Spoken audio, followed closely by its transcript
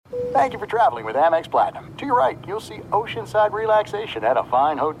Thank you for traveling with Amex Platinum. To your right, you'll see oceanside relaxation at a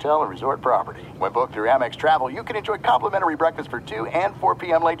fine hotel and resort property. When booked through Amex Travel, you can enjoy complimentary breakfast for 2 and 4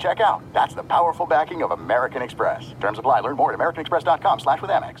 p.m. late checkout. That's the powerful backing of American Express. Terms apply. Learn more at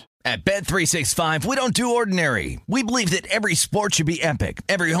americanexpress.com/withAmex. At Bet365, we don't do ordinary. We believe that every sport should be epic.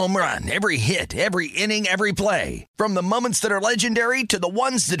 Every home run, every hit, every inning, every play. From the moments that are legendary to the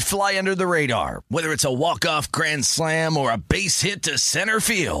ones that fly under the radar. Whether it's a walk-off grand slam or a base hit to center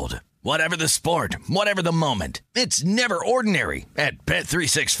field. Whatever the sport, whatever the moment. It's never ordinary at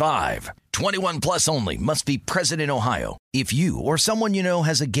Bet365. 21 plus only. Must be present in Ohio. If you or someone you know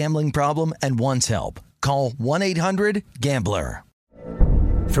has a gambling problem and wants help, call 1-800-GAMBLER.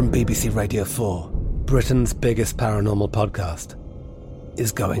 From BBC Radio 4, Britain's biggest paranormal podcast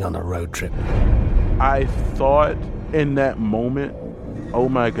is going on a road trip. I thought in that moment, oh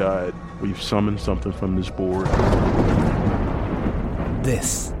my God, we've summoned something from this board.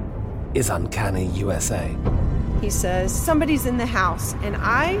 This is Uncanny USA. He says, somebody's in the house, and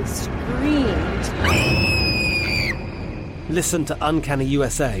I screamed. Listen to Uncanny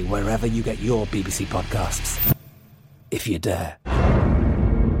USA wherever you get your BBC podcasts, if you dare.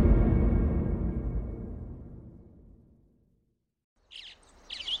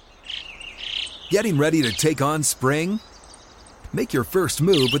 Getting ready to take on spring? Make your first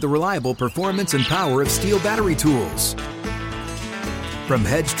move with the reliable performance and power of Steel battery tools. From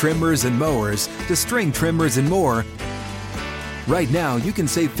hedge trimmers and mowers to string trimmers and more, right now you can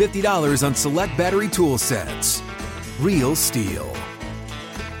save $50 on select battery tool sets. Real Steel.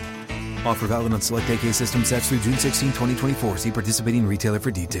 Offer valid on select AK system sets through June 16, 2024. See participating retailer for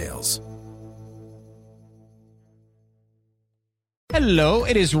details. Hello,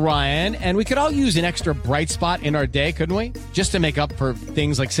 it is Ryan, and we could all use an extra bright spot in our day, couldn't we? Just to make up for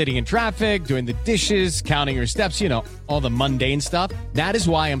things like sitting in traffic, doing the dishes, counting your steps, you know, all the mundane stuff. That is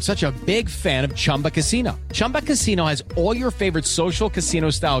why I'm such a big fan of Chumba Casino. Chumba Casino has all your favorite social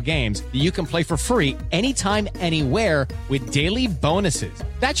casino-style games that you can play for free anytime, anywhere with daily bonuses.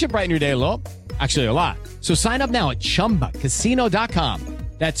 That should brighten your day a little. Actually, a lot. So sign up now at ChumbaCasino.com.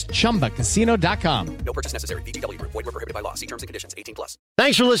 That's ChumbaCasino.com. No purchase necessary. VGW Group. Void where prohibited by law. See terms and conditions. 18 plus.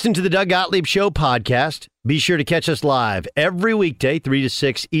 Thanks for listening to the Doug Gottlieb Show podcast. Be sure to catch us live every weekday, 3 to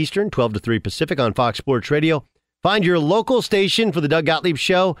 6 Eastern, 12 to 3 Pacific on Fox Sports Radio. Find your local station for the Doug Gottlieb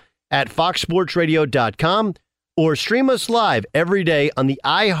Show at foxsportsradio.com or stream us live every day on the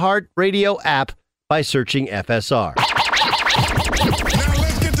iHeartRadio app by searching FSR. Now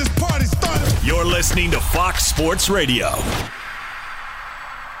let's get this party started. You're listening to Fox Sports Radio.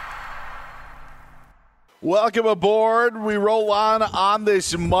 Welcome aboard. We roll on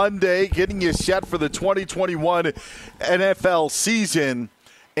this Monday, getting you set for the 2021 NFL season.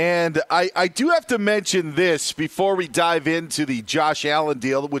 And I do have to mention this before we dive into the Josh Allen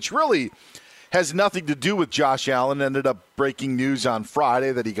deal, which really has nothing to do with Josh Allen. Ended up breaking news on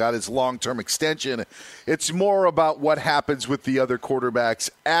Friday that he got his long-term extension. It's more about what happens with the other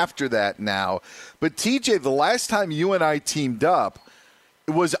quarterbacks after that now. But, TJ, the last time you and I teamed up,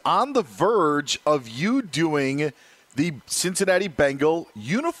 it was on the verge of you doing the Cincinnati Bengal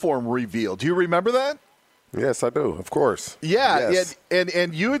uniform reveal. Do you remember that? Yes, I do. Of course. Yeah, yes.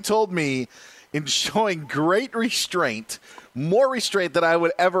 and you had told me, in showing great restraint, more restraint than I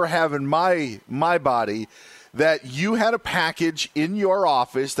would ever have in my body, that you had a package in your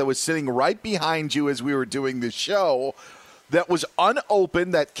office that was sitting right behind you as we were doing this show that was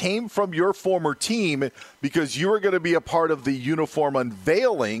unopened, that came from your former team, because you were going to be a part of the uniform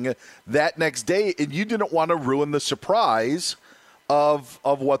unveiling that next day, and you didn't want to ruin the surprise of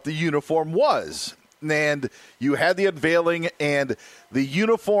what the uniform was. And you had the unveiling, and the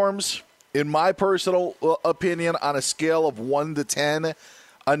uniforms, in my personal opinion, on a scale of 1 to 10, a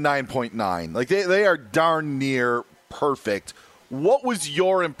 9.9. Like, they are darn near perfect. What was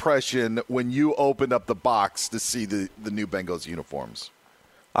your impression when you opened up the box to see the new Bengals uniforms?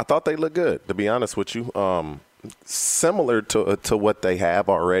 I thought they looked good, to be honest with you. Similar to what they have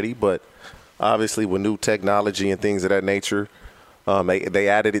already, but obviously with new technology and things of that nature, they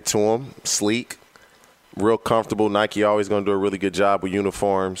added it to them. Sleek, real comfortable. Nike always going to do a really good job with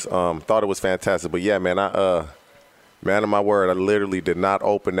uniforms. Thought it was fantastic. But, yeah, man, man of my word, I literally did not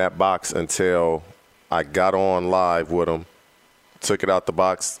open that box until I got on live with them. Took it out the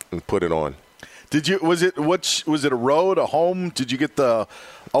box and put it on. Was it a road, a home? Did you get the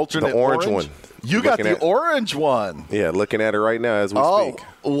alternate orange one? You got the orange one. Yeah, looking at it right now as we speak.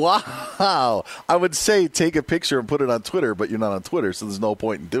 Wow. I would say take a picture and put it on Twitter, but you're not on Twitter, so there's no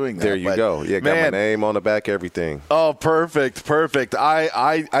point in doing that. There you go. Yeah, got my name on the back, everything. Oh, perfect.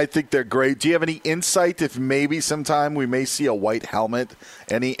 I think they're great. Do you have any insight if maybe sometime we may see a white helmet?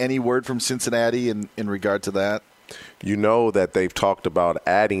 Any word from Cincinnati in regard to that? You know that they've talked about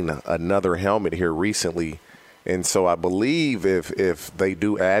adding another helmet here recently, and so I believe if they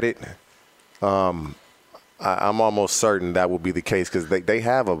do add it, I'm almost certain that will be the case because they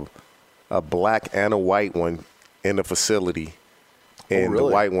have a black and a white one in the facility, and the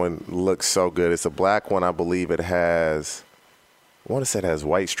white one looks so good. It's a black one, I believe it has. I want to say it has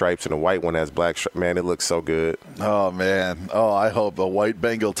white stripes, and the white one has black stripes. Man, it looks so good. Oh man! Oh, I hope a white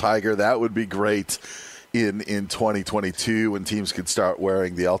Bengal tiger. That would be great. In 2022 when teams could start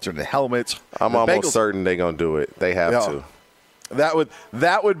wearing the alternate helmets. I'm almost certain they're going to do it. They have to.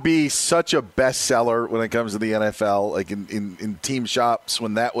 That would be such a bestseller when it comes to the NFL, like in team shops.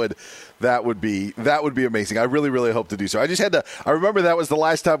 When that would be amazing. I really, really hope to do so. I remember that was the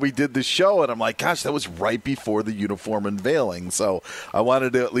last time we did this show, and I'm like, gosh, that was right before the uniform unveiling. So I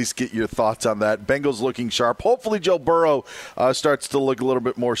wanted to at least get your thoughts on that. Bengals looking sharp. Hopefully Joe Burrow starts to look a little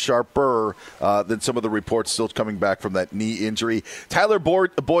bit more sharper than some of the reports still coming back from that knee injury. Tyler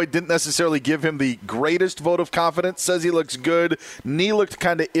Boyd didn't necessarily give him the greatest vote of confidence. Says he looks good. Knee looked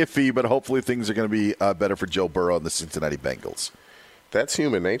kind of iffy, but hopefully things are going to be better for Joe Burrow and the Cincinnati Bengals. That's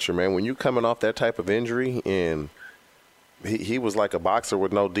human nature, man. When you're coming off that type of injury, and he was like a boxer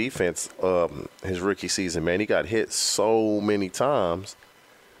with no defense his rookie season, man. He got hit so many times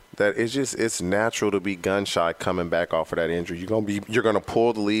that it's natural to be gun shy coming back off of that injury. You're gonna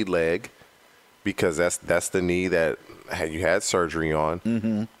pull the lead leg because that's the knee that you had surgery on.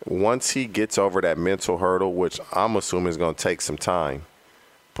 Mm-hmm. Once he gets over that mental hurdle, which I'm assuming is going to take some time.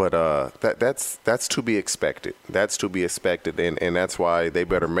 But that's to be expected. That's to be expected, and that's why they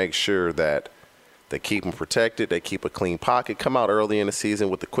better make sure that they keep him protected, they keep a clean pocket, come out early in the season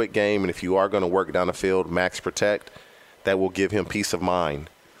with a quick game, and if you are going to work down the field, max protect, that will give him peace of mind.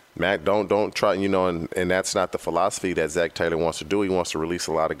 Mac, don't try, and that's not the philosophy that Zach Taylor wants to do. He wants to release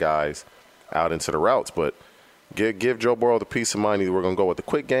a lot of guys out into the routes, but give Joe Burrow the peace of mind. Either we're going to go with the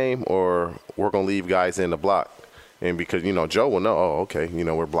quick game or we're going to leave guys in the block. And because, Joe will know, okay,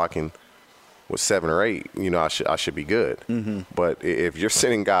 we're blocking with 7 or 8, I should be good. Mm-hmm. But if you're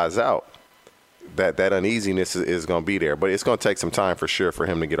sending guys out, that uneasiness is going to be there. But it's going to take some time for sure for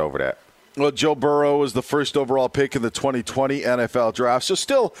him to get over that. Well, Joe Burrow was the first overall pick in the 2020 NFL draft, so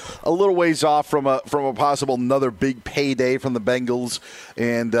still a little ways off from a possible another big payday from the Bengals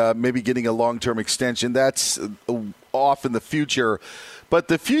and maybe getting a long-term extension. That's off in the future. But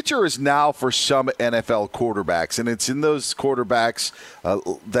the future is now for some NFL quarterbacks, and it's in those quarterbacks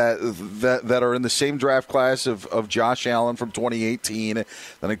that are in the same draft class of Josh Allen from 2018.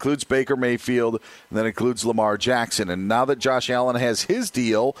 That includes Baker Mayfield, and that includes Lamar Jackson. And now that Josh Allen has his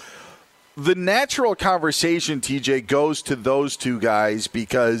deal, the natural conversation, TJ, goes to those two guys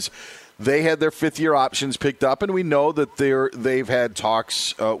because they had their fifth-year options picked up, and we know that they've had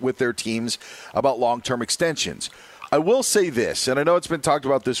talks with their teams about long-term extensions. I will say this, and I know it's been talked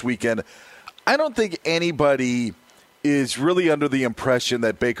about this weekend. I don't think anybody is really under the impression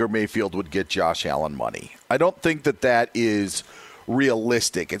that Baker Mayfield would get Josh Allen money. I don't think that is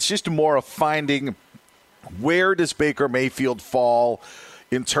realistic. It's just more of finding where does Baker Mayfield fall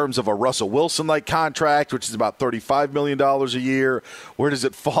in terms of a Russell Wilson-like contract, which is about $35 million a year. Where does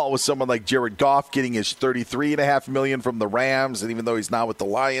it fall with someone like Jared Goff getting his $33.5 million from the Rams, and even though he's not with the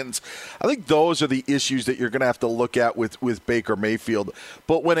Lions? I think those are the issues that you're going to have to look at with Baker Mayfield.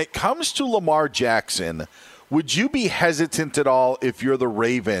 But when it comes to Lamar Jackson, would you be hesitant at all if you're the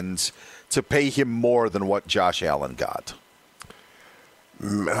Ravens to pay him more than what Josh Allen got?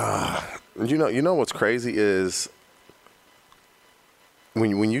 You know what's crazy is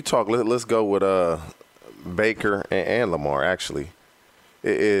when you talk, let's go with Baker and Lamar, actually.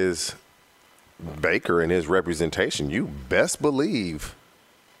 It is Baker and his representation. You best believe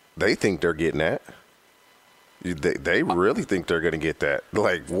they think they're getting that. They really think they're going to get that.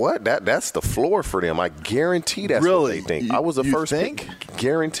 Like, what? That's the floor for them. I guarantee that's what they think. I was the first pick.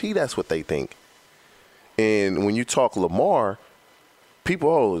 Guarantee that's what they think. And when you talk Lamar,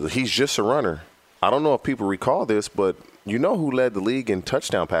 people, he's just a runner. I don't know if people recall this, but you know who led the league in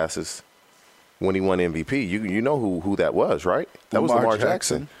touchdown passes when he won MVP? You know who that was, right? That was Lamar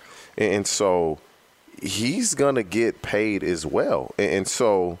Jackson. And so he's going to get paid as well. And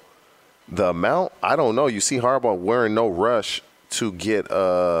so the amount, I don't know. You see Harbaugh wearing no rush to get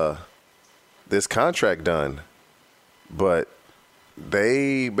this contract done. But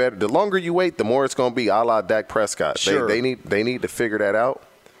they better. The longer you wait, the more it's going to be a la Dak Prescott. Sure. They need to figure that out.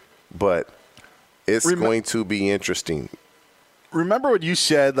 But it's going to be interesting. Remember what you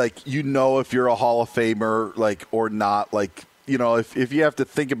said, like, if you're a Hall of Famer, like, or not, like, if you have to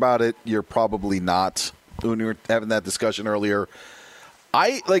think about it, you're probably not. When we were having that discussion earlier,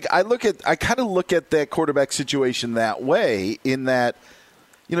 I kind of look at that quarterback situation that way, in that,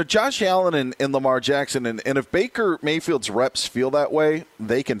 Josh Allen and Lamar Jackson, and if Baker Mayfield's reps feel that way,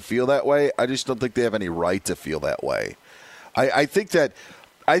 they can feel that way. I just don't think they have any right to feel that way. I think that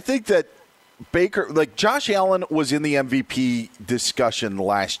Baker, like, Josh Allen was in the MVP discussion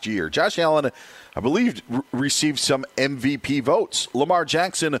last year. Josh Allen, I believe, received some MVP votes. Lamar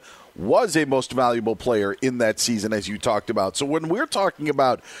Jackson was a most valuable player in that season, as you talked about. So when we're talking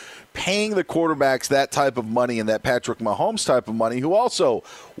about paying the quarterbacks that type of money and that Patrick Mahomes type of money, who also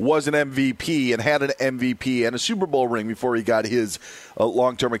was an MVP and had an MVP and a Super Bowl ring before he got his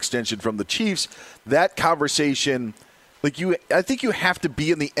long-term extension from the Chiefs, that conversation, I think you have to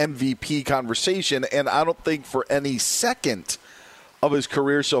be in the MVP conversation, and I don't think for any second of his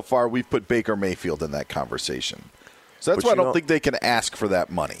career so far we've put Baker Mayfield in that conversation. So that's why I don't think they can ask for that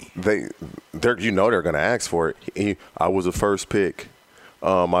money. They're going to ask for it. I was a first pick.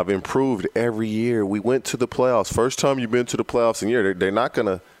 I've improved every year. We went to the playoffs. First time you've been to the playoffs in a year. They're not going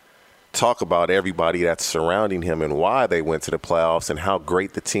to talk about everybody that's surrounding him and why they went to the playoffs and how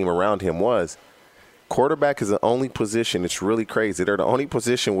great the team around him was. Quarterback is the only position. It's really crazy. They're the only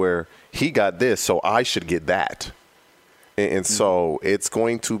position where he got this, so I should get that. And so it's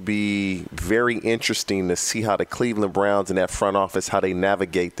going to be very interesting to see how the Cleveland Browns and that front office, how they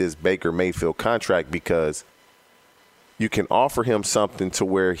navigate this Baker Mayfield contract, because you can offer him something to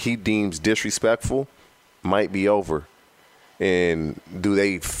where he deems disrespectful, might be over. And do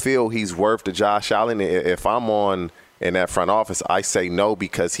they feel he's worth the Josh Allen? If I'm on in that front office, I say no,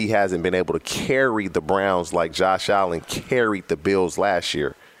 because he hasn't been able to carry the Browns like Josh Allen carried the Bills last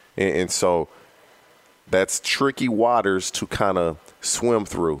year. And so that's tricky waters to kind of swim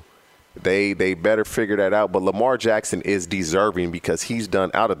through. They better figure that out. But Lamar Jackson is deserving, because he's done,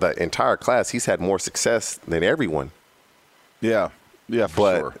 out of the entire class, he's had more success than everyone. Yeah, for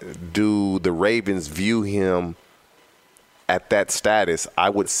sure. But do the Ravens view him at that status? I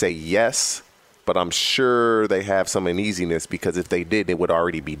would say yes, but I'm sure they have some uneasiness, because if they did, it would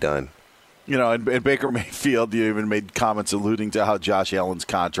already be done. And Baker Mayfield, you even made comments alluding to how Josh Allen's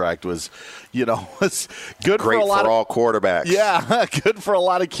contract was, was good Great for a lot all quarterbacks. Yeah, good for a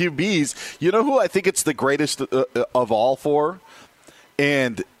lot of QBs. You know who I think it's the greatest of all for?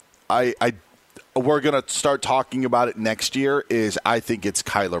 And we're going to start talking about it next year, is I think it's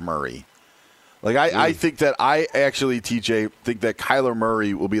Kyler Murray. I think that TJ, think that Kyler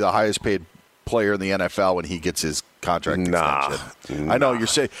Murray will be the highest paid player in the NFL when he gets his contract extension. I know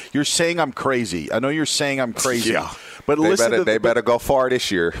you're saying I'm crazy. I know you're saying I'm crazy. Yeah. But they better go far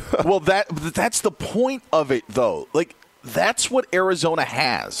this year. Well, that's the point of it, though. That's what Arizona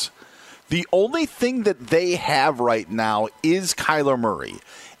has. The only thing that they have right now is Kyler Murray.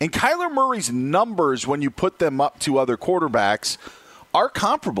 And Kyler Murray's numbers, when you put them up to other quarterbacks, are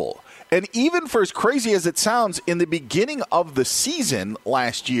comparable. And even for as crazy as it sounds, in the beginning of the season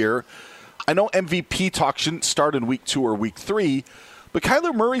last year, I know MVP talk shouldn't start in week 2 or week 3, but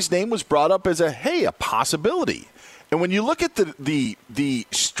Kyler Murray's name was brought up as a possibility. And when you look at the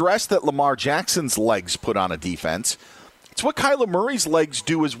stress that Lamar Jackson's legs put on a defense, it's what Kyler Murray's legs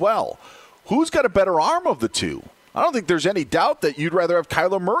do as well. Who's got a better arm of the two? I don't think there's any doubt that you'd rather have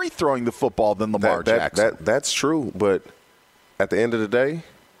Kyler Murray throwing the football than Lamar Jackson. That's true, but at the end of the day,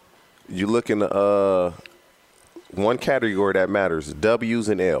 you look in one category that matters, W's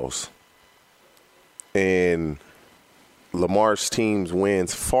and L's. And Lamar's teams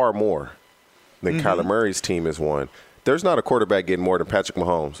wins far more than Kyler Murray's team has won. There's not a quarterback getting more than Patrick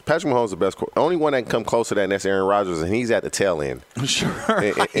Mahomes. Patrick Mahomes is the best quarterback. The only one that can come close to that, and that's Aaron Rodgers, and he's at the tail end. Sure.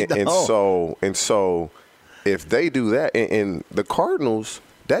 And so if they do that, and the Cardinals,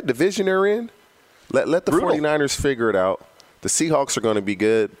 that division they're in, let the 49ers figure it out. The Seahawks are going to be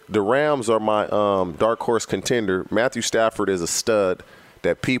good. The Rams are my dark horse contender. Matthew Stafford is a stud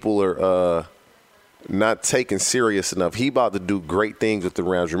that people are not taking serious enough. He about to do great things with the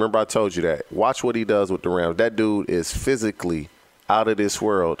Rams. Remember I told you that. Watch what he does with the Rams. That dude is physically out of this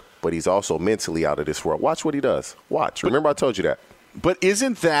world, but he's also mentally out of this world. Watch what he does. Watch. Remember I told you that. But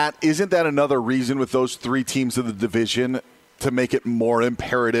isn't that another reason with those 3 teams of the division to make it more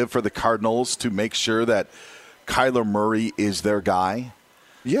imperative for the Cardinals to make sure that Kyler Murray is their guy?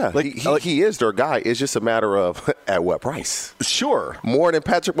 Yeah, he is their guy. It's just a matter of at what price. Sure. More than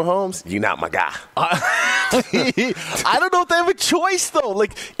Patrick Mahomes, you're not my guy. I don't know if they have a choice, though.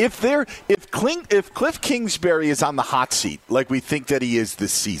 Like, if Cliff Kingsbury is on the hot seat, like we think that he is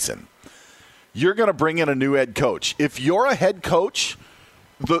this season, you're going to bring in a new head coach. If you're a head coach,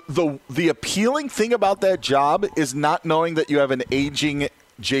 the appealing thing about that job is not knowing that you have an aging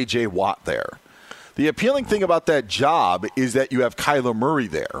J.J. Watt there. The appealing thing about that job is that you have Kyler Murray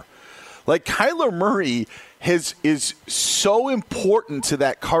there. Like, Kyler Murray is so important to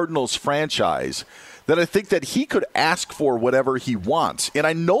that Cardinals franchise that I think that he could ask for whatever he wants. And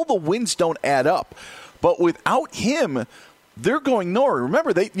I know the wins don't add up, but without him, they're going nowhere.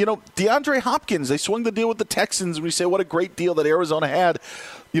 Remember, DeAndre Hopkins, they swung the deal with the Texans. We say what a great deal that Arizona had.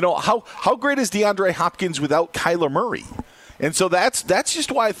 How great is DeAndre Hopkins without Kyler Murray? And so that's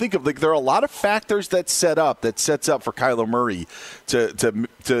just why I think of, like, there are a lot of factors that sets up for Kyler Murray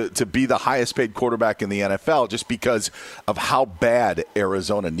to be the highest paid quarterback in the NFL, just because of how bad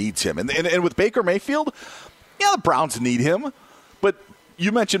Arizona needs him. And with Baker Mayfield, yeah, the Browns need him. But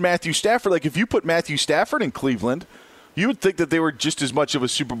you mentioned Matthew Stafford. Like, if you put Matthew Stafford in Cleveland, you would think that they were just as much of a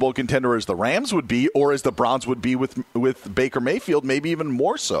Super Bowl contender as the Rams would be, or as the Browns would be with Baker Mayfield, maybe even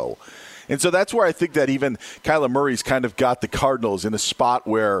more so. And so that's where I think that even Kyler Murray's kind of got the Cardinals in a spot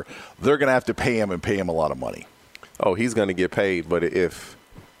where they're going to have to pay him a lot of money. Oh, he's going to get paid, but if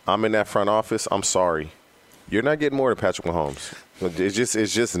I'm in that front office, I'm sorry. You're not getting more than Patrick Mahomes.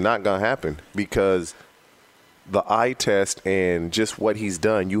 It's just not going to happen, because the eye test and just what he's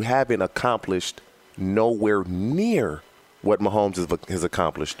done, you haven't accomplished nowhere near what Mahomes has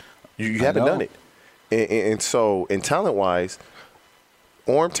accomplished. You haven't done it. And so, in talent-wise,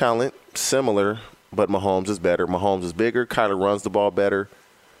 arm talent, similar, but Mahomes is better. Mahomes is bigger. Kyler runs the ball better.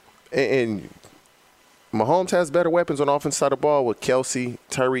 And Mahomes has better weapons on the offensive side of the ball with Kelsey,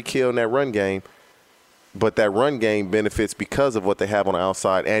 Tyreek Hill in that run game. But that run game benefits because of what they have on the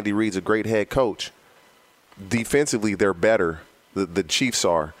outside. Andy Reid's a great head coach. Defensively, they're better. The Chiefs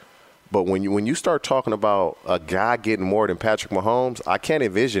are. But when you start talking about a guy getting more than Patrick Mahomes, I can't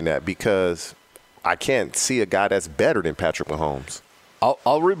envision that, because I can't see a guy that's better than Patrick Mahomes.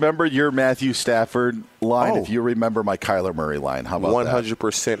 I'll remember your Matthew Stafford line if you remember my Kyler Murray line. How about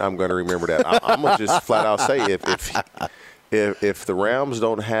 100% I'm going to remember that. I'm going to just flat out say if the Rams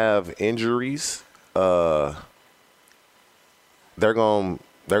don't have injuries, they're going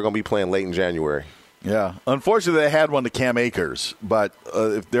to be playing late in January. Yeah. Unfortunately, they had one to Cam Akers, but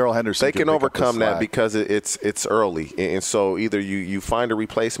if Darrell Henderson they can overcome that because it's early. And so either you find a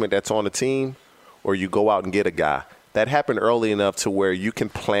replacement that's on the team, or you go out and get a guy. That happened early enough to where you can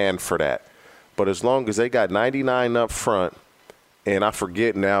plan for that. But as long as they got 99 up front, and I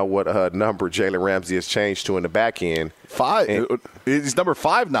forget now what number Jalen Ramsey has changed to in the back end. 5. He's number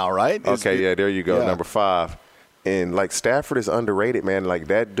 5 now, right? Okay, yeah, there you go, number 5. And, like, Stafford is underrated, man. Like,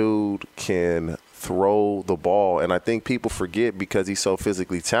 that dude can throw the ball. And I think people forget, because he's so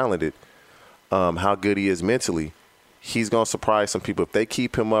physically talented, how good he is mentally. He's going to surprise some people. If they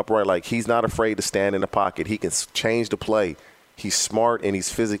keep him upright, like, he's not afraid to stand in the pocket. He can change the play. He's smart, and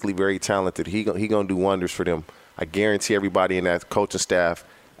he's physically very talented. He going to do wonders for them. I guarantee everybody in that coaching staff,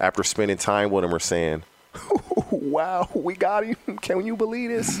 after spending time with him, are saying, wow, we got him. Can you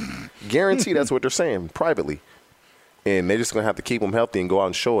believe this? Guarantee that's what they're saying privately. And they're just going to have to keep him healthy and go out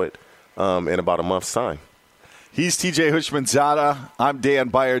and show it in about a month's time. He's TJ Hushmanzada. I'm Dan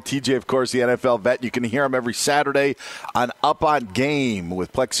Beyer. TJ, of course, the NFL vet. You can hear him every Saturday on Up on Game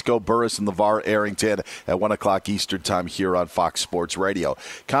with Plexico Burris and LeVar Arrington at 1 o'clock Eastern time here on Fox Sports Radio.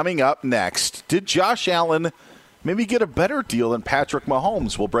 Coming up next, did Josh Allen maybe get a better deal than Patrick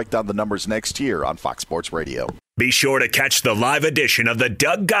Mahomes? We'll break down the numbers next year on Fox Sports Radio. Be sure to catch the live edition of the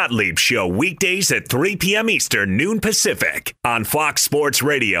Doug Gottlieb Show weekdays at 3 p.m. Eastern, noon Pacific on Fox Sports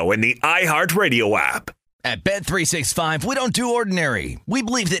Radio and the iHeartRadio app. At Bet365, we don't do ordinary. We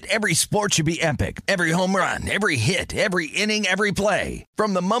believe that every sport should be epic. Every home run, every hit, every inning, every play.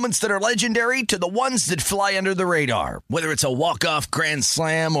 From the moments that are legendary to the ones that fly under the radar. Whether it's a walk-off grand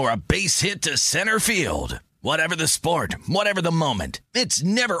slam or a base hit to center field. Whatever the sport, whatever the moment. It's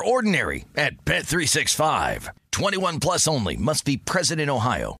never ordinary at Bet365. 21 plus only. Must be present in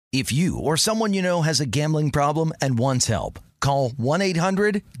Ohio. If you or someone you know has a gambling problem and wants help, call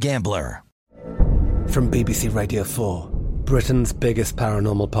 1-800-GAMBLER. From BBC Radio 4, Britain's biggest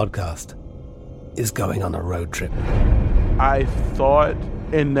paranormal podcast is going on a road trip. I thought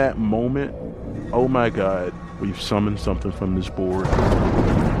in that moment, oh my God, we've summoned something from this board.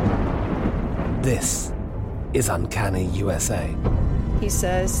 This is Uncanny USA. He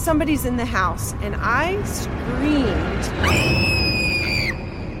says, somebody's in the house, and I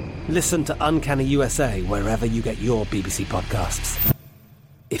Listen to Uncanny USA wherever you get your BBC podcasts,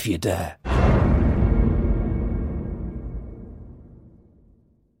 if you dare.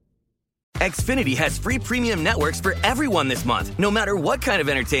 Xfinity has free premium networks for everyone this month, no matter what kind of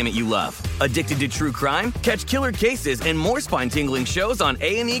entertainment you love. Addicted to true crime? Catch killer cases and more spine-tingling shows on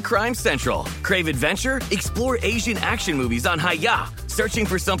A&E Crime Central. Crave adventure? Explore Asian action movies on Hi-YAH. Searching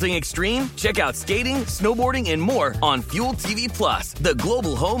for something extreme? Check out skating, snowboarding, and more on Fuel TV Plus, the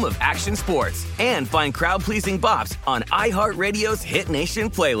global home of action sports. And find crowd-pleasing bops on iHeartRadio's Hit Nation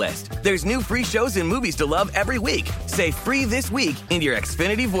playlist. There's new free shows and movies to love every week. Say free this week in your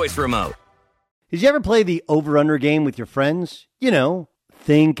Xfinity voice remote. Did you ever play the over-under game with your friends? You know,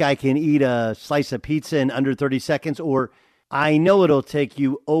 think I can eat a slice of pizza in under 30 seconds, or I know it'll take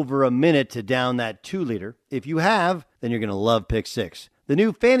you over a minute to down that 2-liter. If you have, then you're going to love Pick 6, the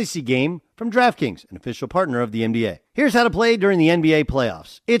new fantasy game from DraftKings, an official partner of the NBA. Here's how to play during the NBA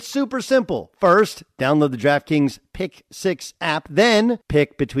playoffs. It's super simple. First, download the DraftKings Pick 6 app, then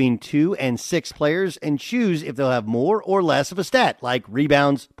pick between 2 and 6 players and choose if they'll have more or less of a stat, like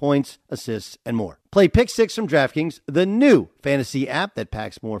rebounds, points, assists, and more. Play Pick 6 from DraftKings, the new fantasy app that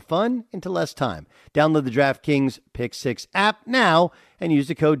packs more fun into less time. Download the DraftKings Pick 6 app now and use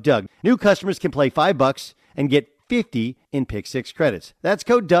the code Doug. New customers can play $5 and get 50 in Pick 6 credits. That's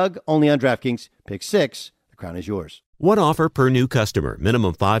code Doug, only on DraftKings. Pick 6, the crown is yours. One offer per new customer.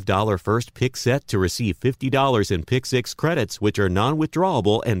 Minimum $5 first pick set to receive $50 in Pick 6 credits, which are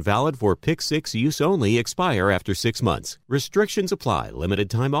non-withdrawable and valid for Pick 6 use only. Expire after 6 months. Restrictions apply. Limited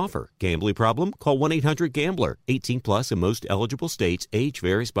time offer. Gambling problem? Call 1-800-GAMBLER. 18 plus in most eligible states. Age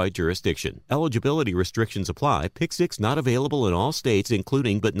varies by jurisdiction. Eligibility restrictions apply. Pick 6 not available in all states,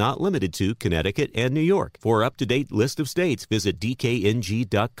 including but not limited to Connecticut and New York. For up-to-date list of states, visit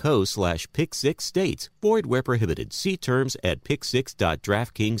dkng.co/pick6states. Void where prohibited. See terms at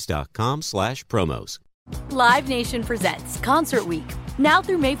pick6.draftkings.com/promos. Live Nation presents Concert Week. Now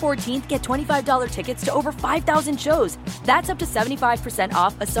through May 14th, get $25 tickets to over 5,000 shows. That's up to 75%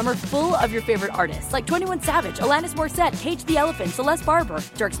 off a summer full of your favorite artists like 21 Savage, Alanis Morissette, Cage the Elephant, Celeste Barber,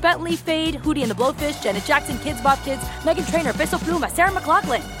 Dierks Bentley, Fade, Hootie and the Blowfish, Janet Jackson, Kids Bop Kids, Meghan Trainor, Peso Pluma, Sarah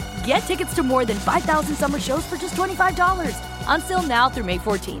McLachlan. Get tickets to more than 5,000 summer shows for just $25. Until now through May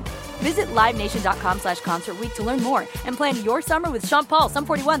 14th. Visit LiveNation.com/Concert Week to learn more and plan your summer with Sean Paul, Sum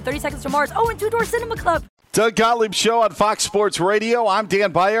 41, 30 Seconds to Mars, and Two Door Cinema Club. Doug Gottlieb Show on Fox Sports Radio. I'm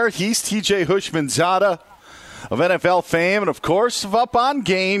Dan Beyer. He's TJ Hushmanzada of NFL fame and, of course, of Up On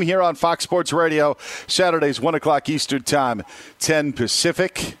Game here on Fox Sports Radio. Saturdays, 1 o'clock Eastern Time, 10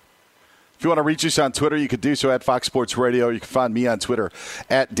 Pacific. If you want to reach us on Twitter, you can do so at Fox Sports Radio. You can find me on Twitter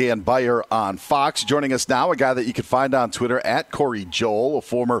at Dan Beyer on Fox. Joining us now, a guy that you can find on Twitter at Corey Joel, a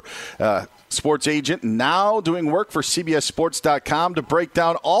former sports agent, now doing work for CBSSports.com to break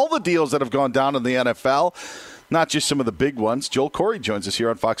down all the deals that have gone down in the NFL, not just some of the big ones. Joel Corey joins us here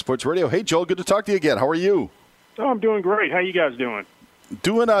on Fox Sports Radio. Hey, Joel, good to talk to you again. How are you? Oh, I'm doing great. How you guys doing?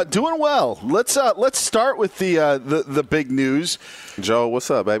 Doing well. Let's start with the big news. Joe,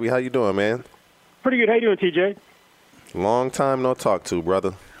 what's up, baby? How you doing, man? Pretty good. How you doing, TJ? Long time no talk to,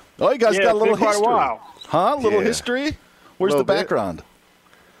 brother. Oh, you guys got a little history. Quite a while. Huh? A little Yeah. history? Where's the background?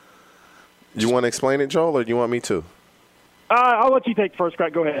 You want to explain it, Joel, or do you want me to? I'll let you take the first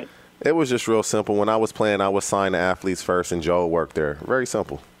crack. Go ahead. It was just real simple. When I was playing, I was signed to athletes first, and Joel worked there. Very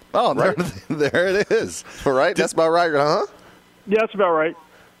simple. Oh, right? there it is. Right? That's about right, huh? Yeah, that's about right.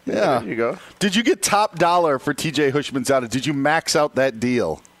 Yeah. There you go. Did you get top dollar for TJ Hushmanzada? Did you max out that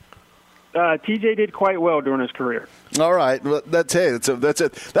deal? TJ did quite well during his career. All right. Well, that's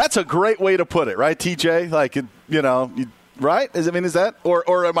a great way to put it, right, TJ? Like, right? Is that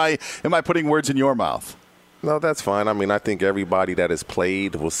or am I putting words in your mouth? No, that's fine. I mean, I think everybody that has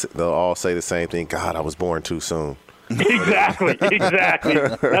played they'll all say the same thing. God, I was born too soon. Exactly.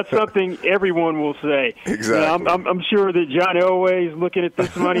 That's something everyone will say. Exactly. I'm sure that John Elway is looking at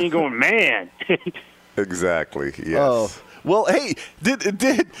this money and going, man. Exactly. Yes. Oh. Well, hey, did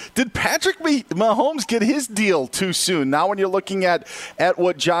Patrick Mahomes get his deal too soon? Now when you're looking at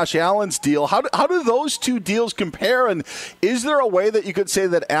what Josh Allen's deal, how do those two deals compare? And is there a way that you could say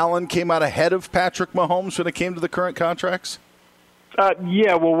that Allen came out ahead of Patrick Mahomes when it came to the current contracts?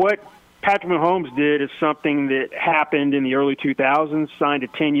 Yeah, well, what Patrick Mahomes did is something that happened in the early 2000s, signed a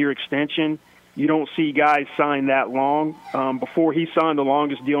 10-year extension. You don't see guys sign that long. Before he signed, the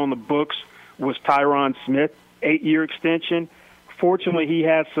longest deal on the books was Tyron Smith, 8-year extension. Fortunately, he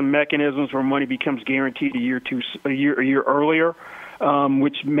has some mechanisms where money becomes guaranteed a year earlier,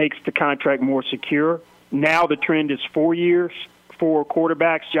 which makes the contract more secure. Now the trend is 4 years for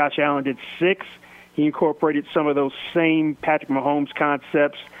quarterbacks. Josh Allen did 6. He incorporated some of those same Patrick Mahomes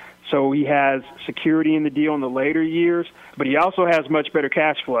concepts so he has security in the deal in the later years, but he also has much better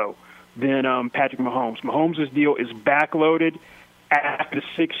cash flow than Patrick Mahomes. Mahomes' deal is backloaded after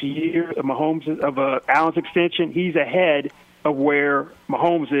 6 years of Allen's extension. He's ahead of where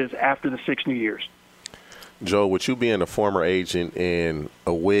Mahomes is after the 6 new years. Joe, with you being a former agent and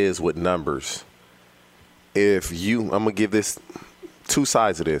a whiz with numbers, I'm going to give this two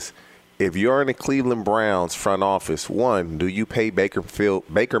sides of this. If you're in the Cleveland Browns front office, one, do you pay Baker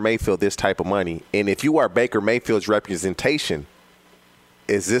Mayfield this type of money? And if you are Baker Mayfield's representation,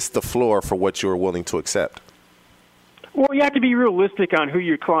 is this the floor for what you're willing to accept? Well, you have to be realistic on who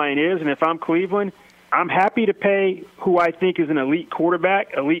your client is. And if I'm Cleveland, I'm happy to pay who I think is an elite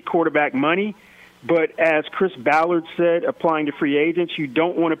quarterback money. But as Chris Ballard said, applying to free agents, you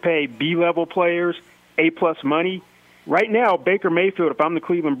don't want to pay B-level players A-plus money. Right now, Baker Mayfield, if I'm the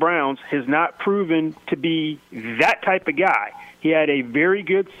Cleveland Browns, has not proven to be that type of guy. He had a very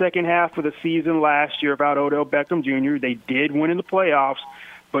good second half of the season last year without Odell Beckham Jr. They did win in the playoffs,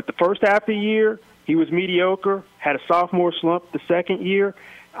 but the first half of the year, he was mediocre, had a sophomore slump the second year.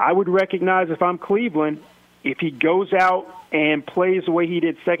 I would recognize if I'm Cleveland, if he goes out and plays the way he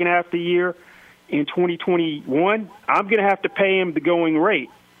did second half of the year in 2021, I'm going to have to pay him the going rate.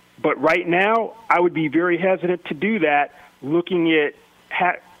 But right now, I would be very hesitant to do that, looking at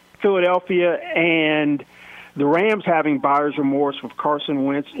Philadelphia and the Rams having buyer's remorse with Carson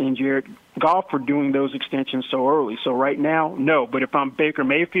Wentz and Jared Goff for doing those extensions so early. So right now, no. But if I'm Baker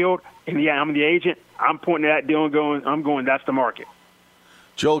Mayfield and I'm the agent, I'm pointing at that deal and going, that's the market.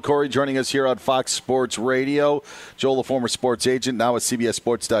 Joel Corey joining us here on Fox Sports Radio. Joel, a former sports agent, now at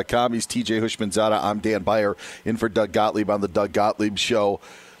CBSSports.com. He's TJ Hushmanzada. I'm Dan Beyer, in for Doug Gottlieb on the Doug Gottlieb Show.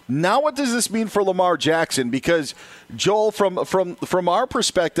 Now what does this mean for Lamar Jackson? Because, Joel, from our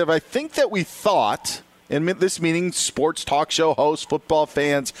perspective, I think that we thought, and this meaning sports talk show hosts, football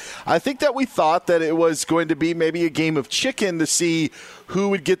fans, I think that we thought that it was going to be maybe a game of chicken to see who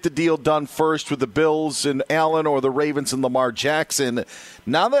would get the deal done first with the Bills and Allen or the Ravens and Lamar Jackson.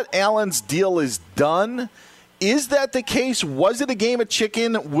 Now that Allen's deal is done, is that the case? Was it a game of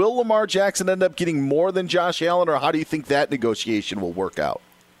chicken? Will Lamar Jackson end up getting more than Josh Allen, or how do you think that negotiation will work out?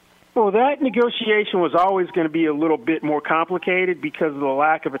 Well, that negotiation was always going to be a little bit more complicated because of the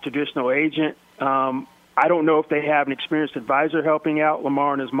lack of a traditional agent. I don't know if they have an experienced advisor helping out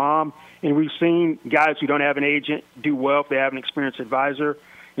Lamar and his mom. And we've seen guys who don't have an agent do well if they have an experienced advisor,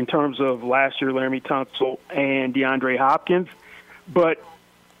 in terms of last year, Laramie Tunsil and DeAndre Hopkins. But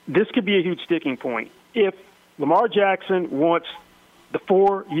this could be a huge sticking point. If Lamar Jackson wants the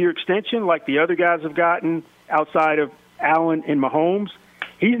 4-year extension like the other guys have gotten outside of Allen and Mahomes,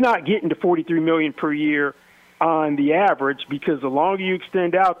 he's not getting to $43 million per year on the average, because the longer you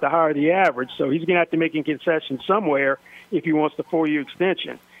extend out, the higher the average. So he's going to have to make a concession somewhere if he wants the 4-year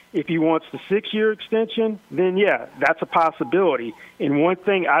extension. If he wants the 6-year extension, then, yeah, that's a possibility. And one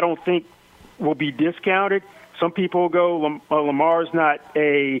thing I don't think will be discounted, some people go, Lamar's not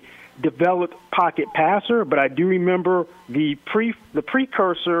a developed pocket passer, but I do remember the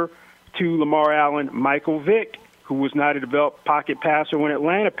precursor to Lamar Allen, Michael Vick, who was not a developed pocket passer when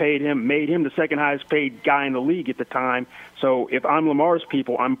Atlanta paid him, made him the second highest paid guy in the league at the time. So if I'm Lamar's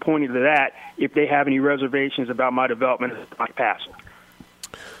people, I'm pointing to that if they have any reservations about my development as a pocket passer.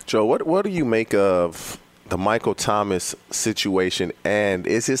 Joe, what do you make of the Michael Thomas situation, and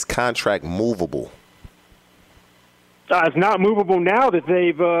is his contract movable? It's not movable now that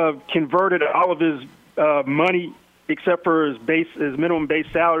they've converted all of his money except for his minimum base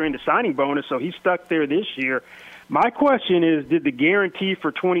salary into signing bonus, so he's stuck there this year. My question is, did the guarantee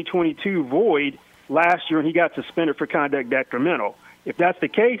for 2022 void last year and he got suspended for conduct detrimental? If that's the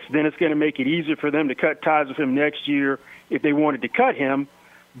case, then it's going to make it easier for them to cut ties with him next year if they wanted to cut him.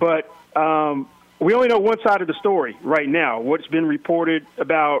 But we only know one side of the story right now. What's been reported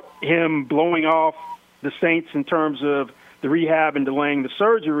about him blowing off the Saints in terms of the rehab and delaying the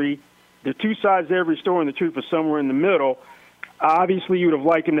surgery, there are two sides to every story, and the truth is somewhere in the middle. Obviously, you would have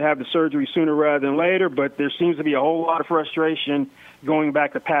liked him to have the surgery sooner rather than later, but there seems to be a whole lot of frustration going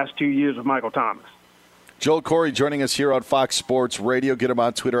back the past 2 years with Michael Thomas. Joel Corey joining us here on Fox Sports Radio. Get him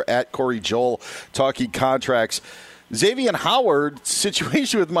on Twitter at Corey Joel, talking contracts. Xavier Howard's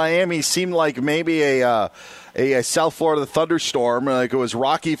situation with Miami seemed like maybe a South Florida thunderstorm. Like it was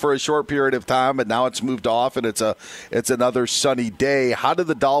rocky for a short period of time, but now it's moved off and it's another sunny day. How did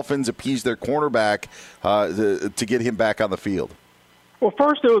the Dolphins appease their cornerback to get him back on the field? Well,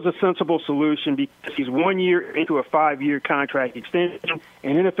 first, it was a sensible solution because he's 1 year into a 5-year contract extension,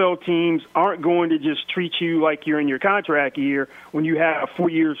 and NFL teams aren't going to just treat you like you're in your contract year when you have 4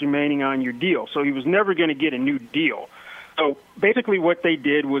 years remaining on your deal. So he was never going to get a new deal. So basically what they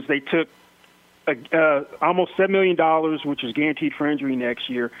did was they took almost $7 million, which is guaranteed for injury next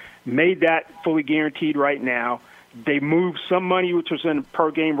year, made that fully guaranteed right now. They moved some money, which was in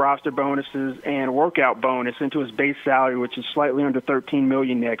per-game roster bonuses and workout bonus, into his base salary, which is slightly under $13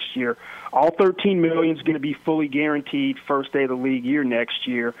 million next year. All $13 million is going to be fully guaranteed first day of the league year next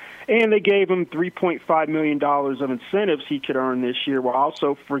year. And they gave him $3.5 million of incentives he could earn this year, while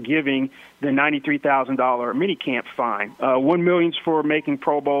also forgiving the $93,000 minicamp fine. $1 million for making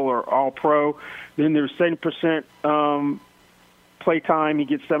Pro Bowl or All-Pro. Then there's 7% play time. He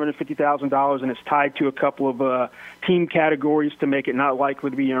gets $750,000, and it's tied to a couple of team categories to make it not likely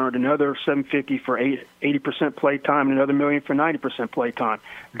to be earned. Another $750,000 for 80% play time, and another $1 million for 90% play time.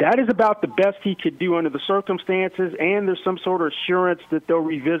 That is about the best he could do under the circumstances, and there's some sort of assurance that they'll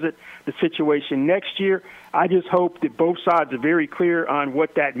revisit the situation next year. I just hope that both sides are very clear on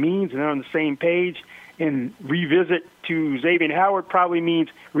what that means and are on the same page. And revisit to Xavier Howard probably means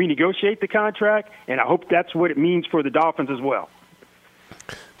renegotiate the contract, and I hope that's what it means for the Dolphins as well.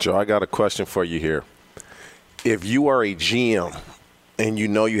 Joe, I got a question for you here. If you are a GM and you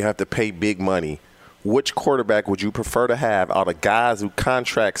know you have to pay big money, which quarterback would you prefer to have out of guys whose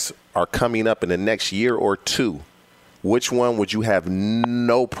contracts are coming up in the next year or two? Which one would you have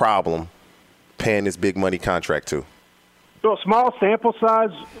no problem paying this big money contract to? So, small sample size,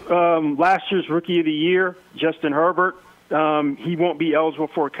 last year's Rookie of the Year, Justin Herbert, he won't be eligible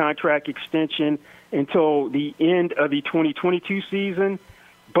for a contract extension until the end of the 2022 season.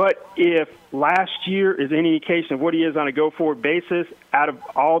 But if last year is any indication of what he is on a go-forward basis, out of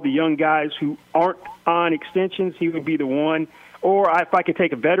all the young guys who aren't on extensions, he would be the one. Or if I could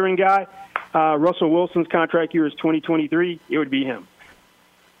take a veteran guy, Russell Wilson's contract year is 2023, it would be him.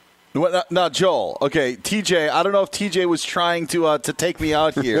 Now, Joel, okay, TJ, I don't know if TJ was trying to take me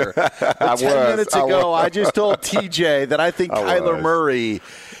out here. 10 minutes ago, I just told TJ that I think Kyler Murray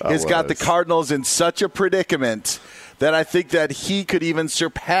has got the Cardinals in such a predicament that I think that he could even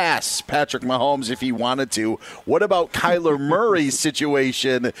surpass Patrick Mahomes if he wanted to. What about Kyler Murray's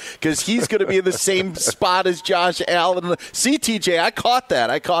situation? Because he's going to be in the same spot as Josh Allen. See, TJ, I caught that.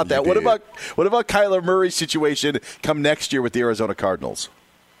 What about Kyler Murray's situation come next year with the Arizona Cardinals?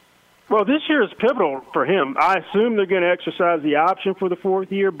 Well, this year is pivotal for him. I assume they're going to exercise the option for the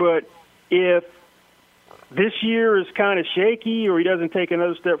fourth year, but if this year is kind of shaky or he doesn't take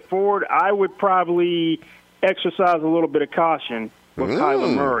another step forward, I would probably exercise a little bit of caution with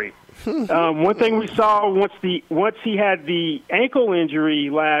Kyler Murray. One thing we saw once he had the ankle injury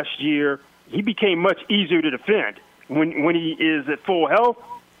last year, he became much easier to defend. When he is at full health,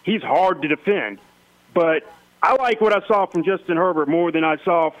 he's hard to defend. But I like what I saw from Justin Herbert more than I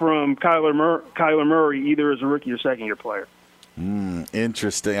saw from Kyler Murray, either as a rookie or second-year player.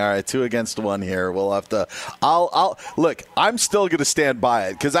 Interesting. All right, 2 against 1 here. We'll have to. I'll look. I'm still going to stand by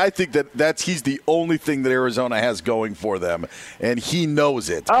it because I think he's the only thing that Arizona has going for them, and he knows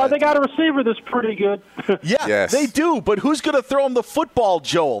it. They got a receiver that's pretty good. Yeah, yes. They do. But who's going to throw him the football,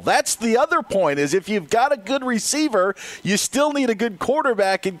 Joel? That's the other point. Is if you've got a good receiver, you still need a good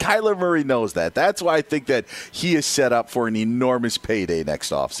quarterback, and Kyler Murray knows that. That's why I think that he is set up for an enormous payday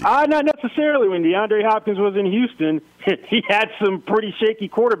next offseason. Not necessarily. When DeAndre Hopkins was in Houston, he had some pretty shaky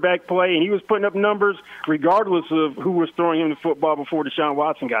quarterback play, and he was putting up numbers regardless of who was throwing him the football before Deshaun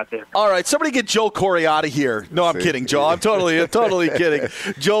Watson got there. All right, somebody get Joel Corey out of here. No, I'm kidding, Joel. I'm totally kidding.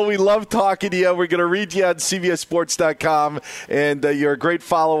 Joel, we love talking to you. We're going to read you on CBSSports.com, and you're a great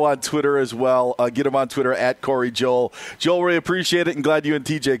follow on Twitter as well. Get him on Twitter at Corey Joel. Joel, we appreciate it, and glad you and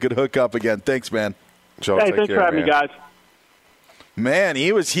TJ could hook up again. Thanks, man. Joel, hey, thanks for having me, guys. Man,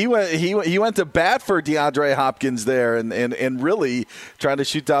 he went to bat for DeAndre Hopkins there and really trying to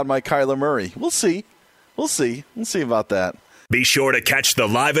shoot down my Kyler Murray. We'll see about that. Be sure to catch the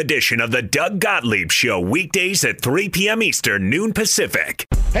live edition of the Doug Gottlieb Show weekdays at 3 p.m. Eastern, noon Pacific.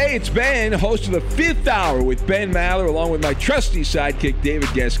 Hey, it's Ben, host of the Fifth Hour with Ben Maller, along with my trusty sidekick, David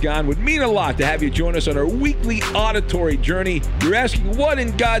Gascon. Would mean a lot to have you join us on our weekly auditory journey. You're asking, what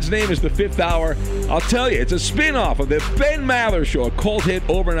in God's name is the Fifth Hour? I'll tell you, it's a spin-off of the Ben Maller Show, a cult hit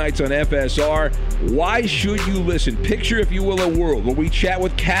overnights on FSR. Why should you listen? Picture, if you will, a world where we chat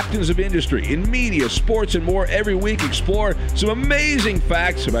with captains of industry in media, sports, and more every week. Explore some amazing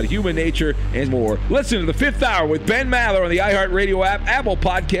facts about human nature and more. Listen to the Fifth Hour with Ben Maller on the iHeartRadio app, Apple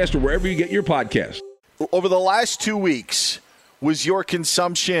Podcast, or wherever you get your podcasts. Over the last 2 weeks, was your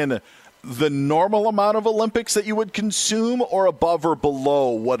consumption the normal amount of Olympics that you would consume, or above or below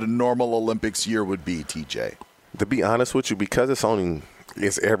what a normal Olympics year would be, TJ? To be honest with you, because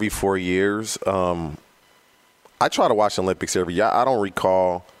it's every 4 years, I try to watch Olympics every year. I don't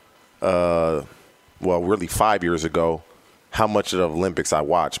recall, really 5 years ago, how much of the Olympics I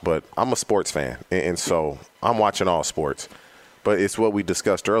watch, but I'm a sports fan, and so I'm watching all sports. But it's what we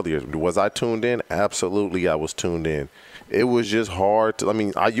discussed earlier. Was I tuned in? Absolutely, I was tuned in. It was just hard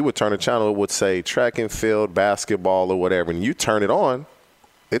to, you would turn a channel, it would say track and field, basketball, or whatever, and you turn it on,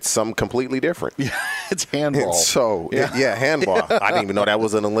 it's something completely different. Yeah, it's handball. And so, handball. I didn't even know that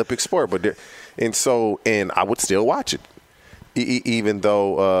was an Olympic sport, and I would still watch it, even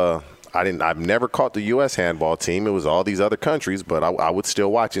though I've never caught the U.S. handball team. It was all these other countries, but I would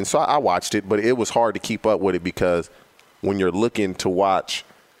still watch it. And so I watched it, but it was hard to keep up with it because when you're looking to watch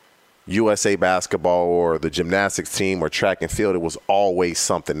USA basketball or the gymnastics team or track and field, it was always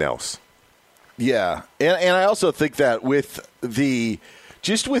something else. Yeah, and I also think that with the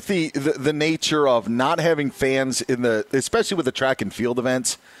nature of not having fans especially with the track and field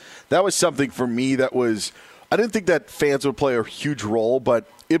events, that was something for me that was, I didn't think that fans would play a huge role, but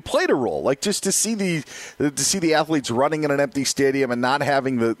it played a role. Like just to see the athletes running in an empty stadium and not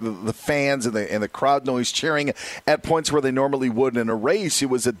having the fans and the crowd noise cheering at points where they normally would in a race, it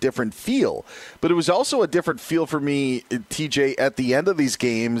was a different feel. But it was also a different feel for me, TJ, at the end of these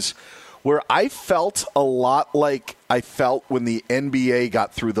games, where I felt a lot like I felt when the NBA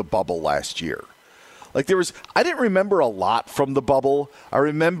got through the bubble last year. Like I didn't remember a lot from the bubble. I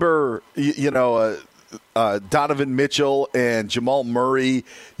remember, Donovan Mitchell and Jamal Murray,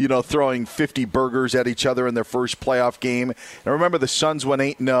 throwing 50 burgers at each other in their first playoff game. And I remember the Suns went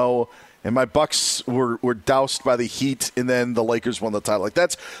 8-0, and my Bucks were doused by the Heat, and then the Lakers won the title. Like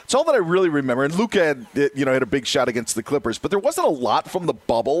that's all that I really remember. And Luka had a big shot against the Clippers, but there wasn't a lot from the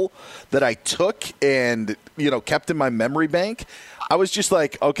bubble that I took and kept in my memory bank. I was just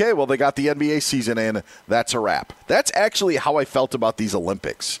like, okay, well, they got the NBA season in. That's a wrap. That's actually how I felt about these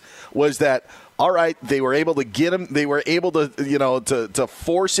Olympics, was that, all right, they were able to get them. They were able to, to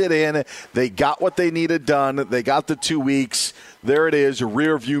force it in. They got what they needed done. They got the 2 weeks. There it is,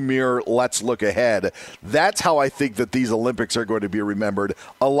 rear view mirror. Let's look ahead. That's how I think that these Olympics are going to be remembered.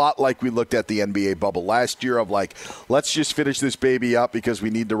 A lot like we looked at the NBA bubble last year of like, let's just finish this baby up because we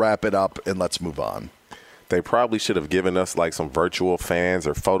need to wrap it up and let's move on. They probably should have given us like some virtual fans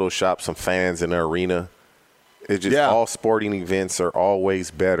or Photoshop some fans in the arena. It's just all sporting events are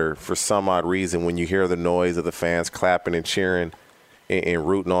always better for some odd reason when you hear the noise of the fans clapping and cheering and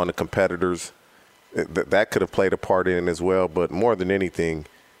rooting on the competitors. That could have played a part in it as well. But more than anything,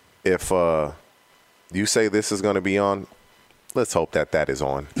 if you say this is going to be on, let's hope that is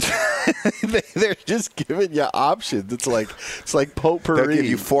on. They're just giving you options. It's like potpourri. They'll give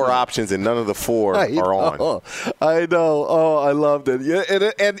you 4 options, and none of the 4 are on. I know. Oh, I loved it. Yeah,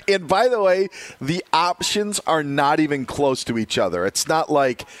 and by the way, the options are not even close to each other. It's not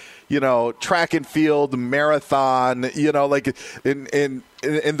like, track and field, marathon, like in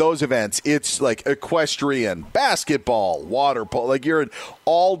those events. It's like equestrian, basketball, water polo. Like you're in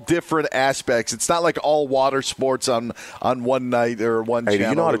all different aspects. It's not like all water sports on one night or one channel. Do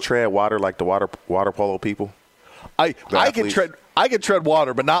you know how to tread water like the water polo people? I can tread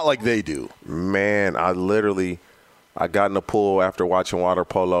water, but not like they do. Man, I got in the pool after watching water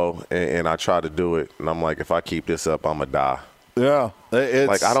polo, and I tried to do it, and I'm like, if I keep this up, I'm gonna die. Yeah,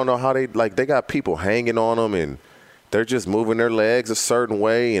 I don't know how they got people hanging on them, and they're just moving their legs a certain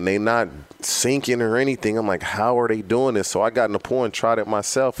way, and they not sinking or anything. I'm like, how are they doing this? So I got in the pool and tried it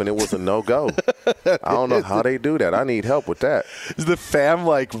myself, and it was a no-go. I don't know how they do that. I need help with that. Is the fam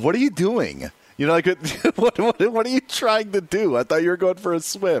like, what are you doing? What are you trying to do? I thought you were going for a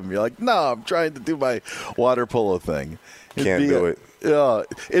swim. You're like, no, I'm trying to do my water polo thing. Can't do it.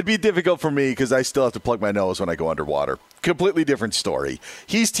 It'd be difficult for me because I still have to plug my nose when I go underwater. Completely different story.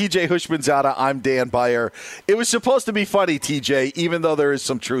 He's TJ Hushmanzada. I'm Dan Beyer. It was supposed to be funny, TJ, even though there is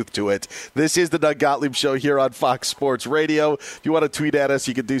some truth to it. This is the Doug Gottlieb Show here on Fox Sports Radio. If you want to tweet at us,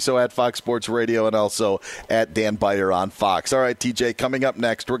 you can do so at Fox Sports Radio and also at Dan Beyer on Fox. All right, TJ, coming up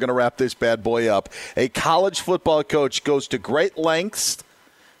next, we're going to wrap this bad boy up. A college football coach goes to great lengths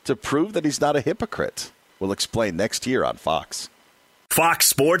to prove that he's not a hypocrite. We'll explain next year on Fox. Fox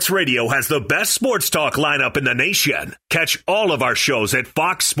Sports Radio has the best sports talk lineup in the nation. Catch all of our shows at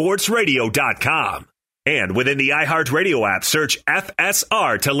foxsportsradio.com. And within the iHeartRadio app, search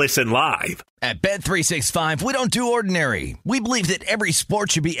FSR to listen live. At Bet365, we don't do ordinary. We believe that every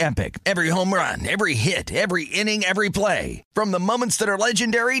sport should be epic. Every home run, every hit, every inning, every play. From the moments that are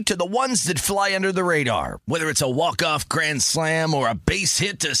legendary to the ones that fly under the radar. Whether it's a walk-off grand slam or a base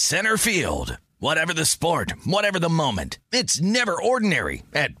hit to center field. Whatever the sport, whatever the moment, it's never ordinary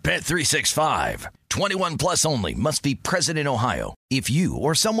at Bet365. 21 plus only. Must be present in Ohio. If you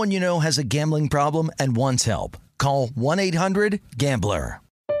or someone you know has a gambling problem and wants help, call 1-800-GAMBLER.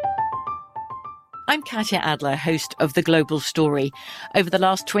 I'm Katya Adler, host of The Global Story. Over the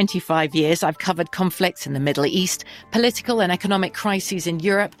last 25 years, I've covered conflicts in the Middle East, political and economic crises in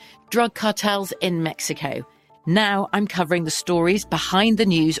Europe, drug cartels in Mexico. Now I'm covering the stories behind the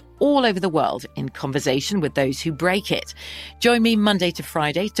news all over the world in conversation with those who break it. Join me Monday to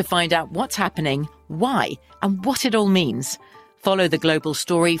Friday to find out what's happening, why, and what it all means. Follow The Global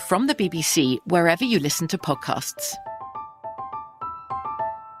Story from the BBC wherever you listen to podcasts.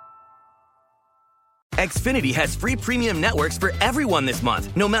 Xfinity has free premium networks for everyone this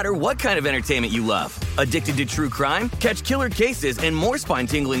month, no matter what kind of entertainment you love. Addicted to true crime? Catch killer cases and more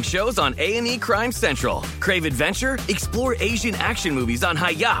spine-tingling shows on A&E Crime Central. Crave adventure? Explore Asian action movies on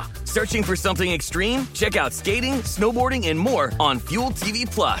Hi-Ya. Searching for something extreme? Check out skating, snowboarding, and more on Fuel TV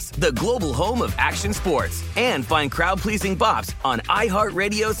Plus, the global home of action sports. And find crowd-pleasing bops on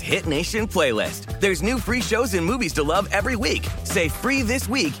iHeartRadio's Hit Nation playlist. There's new free shows and movies to love every week. Say free this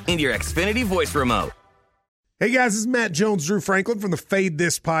week in your Xfinity voice remote. Hey guys, this is Matt Jones, Drew Franklin from the Fade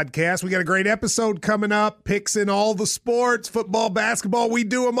This podcast. We got a great episode coming up, picks in all the sports, football, basketball, we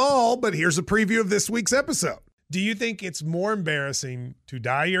do them all, but here's a preview of this week's episode. Do you think it's more embarrassing to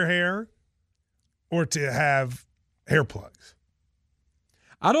dye your hair or to have hair plugs?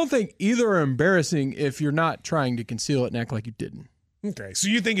 I don't think either are embarrassing if you're not trying to conceal it and act like you didn't. Okay, so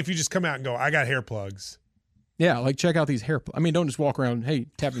you think if you just come out and go, I got hair plugs. Yeah, like check out these hair plugs. I mean, don't just walk around,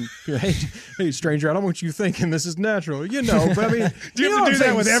 tapping, hey, stranger, I don't want you thinking this is natural, but I mean. Do you have to do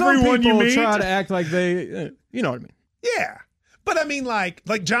that with everyone you meet? Some people try to act like they, you know what I mean. Yeah, but I mean, like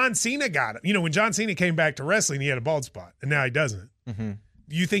John Cena got it. You know, when John Cena came back to wrestling, he had a bald spot, and now he doesn't. Mm-hmm.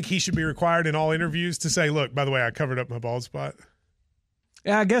 You think he should be required in all interviews to say, look, by the way, I covered up my bald spot?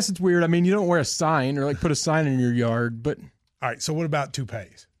 Yeah, I guess it's weird. I mean, you don't wear a sign or put a sign in your yard, but. All right, so what about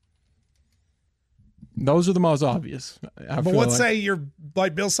toupees? Those are the most obvious. But let's say you're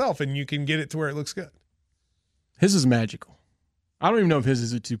like Bill Self and you can get it to where it looks good. His is magical. I don't even know if his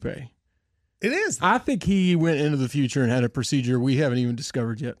is a toupee. It is. I think he went into the future and had a procedure we haven't even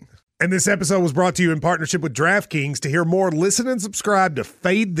discovered yet. And this episode was brought to you in partnership with DraftKings. To hear more, listen and subscribe to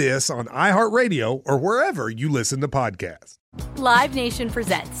Fade This on iHeartRadio or wherever you listen to podcasts. Live Nation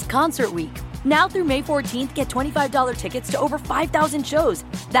presents Concert Week. Now through May 14th, get $25 tickets to over 5,000 shows.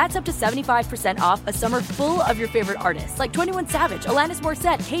 That's up to 75% off a summer full of your favorite artists like 21 Savage, Alanis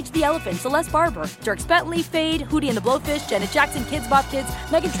Morissette, Cage the Elephant, Celeste Barber, Dierks Bentley, Fade, Hootie and the Blowfish, Janet Jackson, Kidz Bop Kids,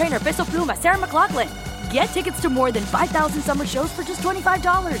 Meghan Trainor, Peso Pluma, Sarah McLachlan. Get tickets to more than 5,000 summer shows for just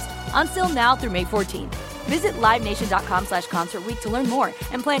 $25. Until now through May 14th. Visit LiveNation.com/Concert Week to learn more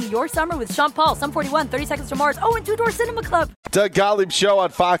and plan your summer with Sean Paul, Sum 41, 30 Seconds to Mars, and Two Door Cinema Club. Doug Gottlieb Show on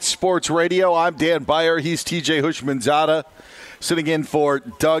Fox Sports Radio. I'm Dan Beyer. He's TJ Hushmanzada, sitting in for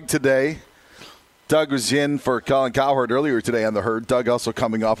Doug today. Doug was in for Colin Cowherd earlier today on The Herd. Doug also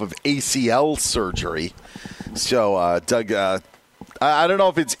coming off of ACL surgery. So, Doug, I don't know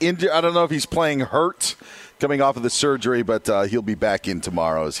if it's injured. I don't know if he's playing hurt coming off of the surgery, but he'll be back in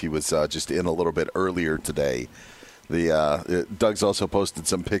tomorrow, as he was just in a little bit earlier today. Doug's also posted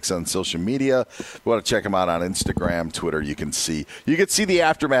some pics on social media. If you want to check him out on Instagram, Twitter, you can see the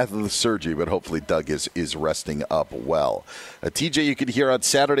aftermath of the surgery, but hopefully Doug is resting up well. TJ, you can hear on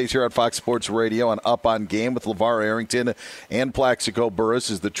Saturdays here on Fox Sports Radio on Up on Game with LeVar Arrington and Plaxico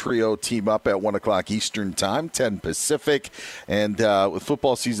Burress as the trio team up at 1 o'clock Eastern Time, 10 Pacific. And with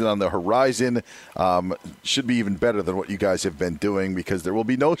football season on the horizon, should be even better than what you guys have been doing, because there will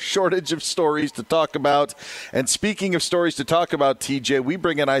be no shortage of stories to talk about. And speaking of stories to talk about, TJ, we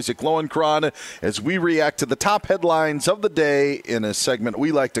bring in Isaac Lowenkron as we react to the top headlines of the day in a segment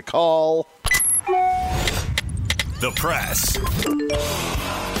we like to call The Press.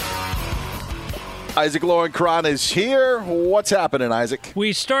 Isaac Lowenkron is here. What's happening, Isaac?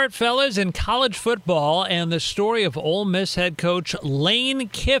 We start, fellas, in college football and the story of Ole Miss head coach Lane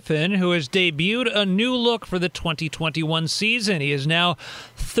Kiffin, who has debuted a new look for the 2021 season. He is now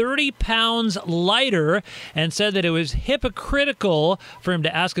 30 pounds lighter and said that it was hypocritical for him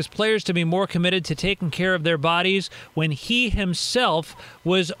to ask his players to be more committed to taking care of their bodies when he himself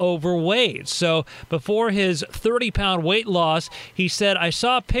was overweight. So before his 30-pound weight loss, he said, "I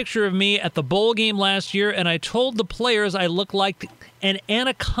saw a picture of me at the bowl game last year, and I told the players I looked like an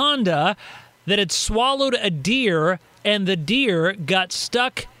anaconda that had swallowed a deer, and the deer got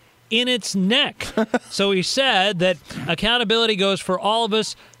stuck in its neck." So he said that accountability goes for all of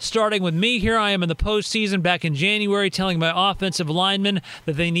us, starting with me. Here I am in the postseason back in January telling my offensive linemen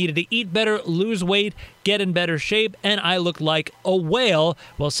that they needed to eat better, lose weight, get in better shape, and I looked like a whale.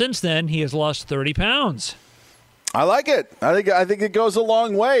 Well, since then, he has lost 30 pounds. I like it. I think it goes a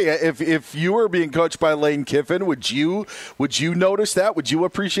long way. If you were being coached by Lane Kiffin, would you notice that? Would you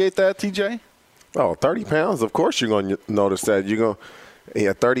appreciate that, TJ? Oh, 30 pounds, of course you're going to notice that. You're going to,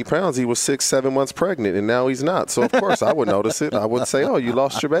 at 30 pounds, he was 6-7 months pregnant, and now he's not. So, of course, I would notice it. I would say, oh, you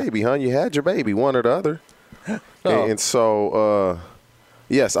lost your baby, huh? You had your baby, one or the other. Oh. And so,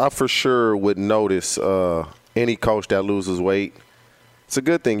 yes, I for sure would notice any coach that loses weight. It's a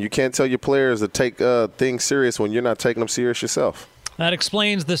good thing. You can't tell your players to take things serious when you're not taking them serious yourself. That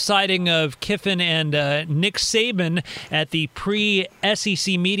explains the sighting of Kiffin and Nick Saban at the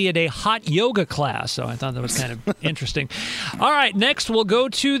pre-SEC Media Day hot yoga class. So I thought that was kind of interesting. All right, next we'll go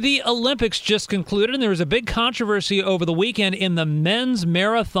to the Olympics just concluded. And there was a big controversy over the weekend in the men's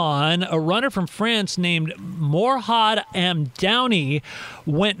marathon. A runner from France named Morhad Amdouni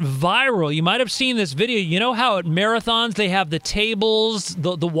went viral. You might have seen this video. You know how at marathons they have the tables,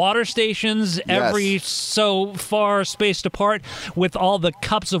 the water stations, every so far spaced apart with all the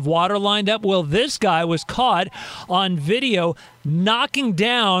cups of water lined up? Well, this guy was caught on video knocking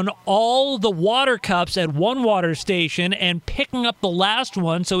down all the water cups at one water station and picking up the last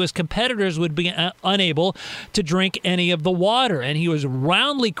one so his competitors would be unable to drink any of the water. And he was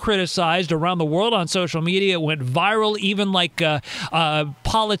roundly criticized around the world on social media. It went viral. Even like a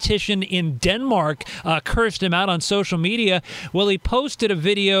politician in Denmark cursed him out on social media. Well, he posted a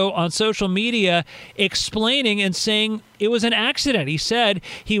video on social media explaining and saying it was an accident. He said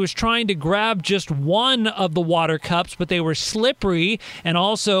he was trying to grab just one of the water cups, but they were slippery, and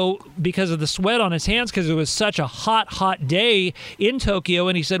also because of the sweat on his hands because it was such a hot day in Tokyo.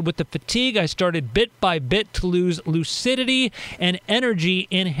 And he said, with the fatigue, I started bit by bit to lose lucidity and energy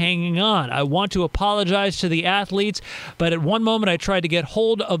in hanging on. I want to apologize to the athletes, but at one moment I tried to get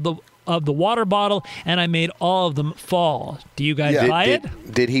hold of the water bottle, and I made all of them fall. Do you guys buy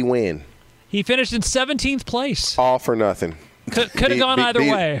it? Did he win? He finished in 17th place. All for nothing. Could have gone either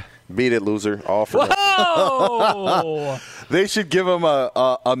way. Beat it, loser. All for nothing. They should give him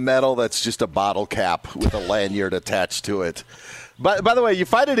a medal that's just a bottle cap with a lanyard attached to it. By the way, you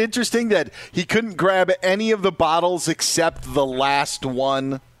find it interesting that he couldn't grab any of the bottles except the last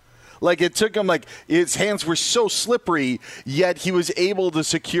one? Like, it took him, his hands were so slippery, yet he was able to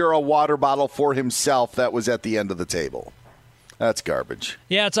secure a water bottle for himself that was at the end of the table. That's garbage.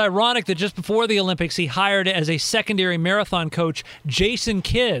 Yeah, it's ironic that just before the Olympics, he hired as a secondary marathon coach Jason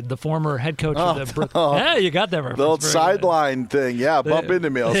Kidd, the former head coach of the Yeah, you got that reference. The old sideline thing. Yeah, bump into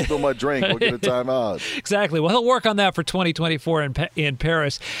me. I'll spill my drink. We'll get a timeout. Exactly. Well, he'll work on that for 2024 in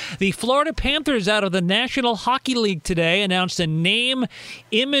Paris. The Florida Panthers out of the National Hockey League today announced a name,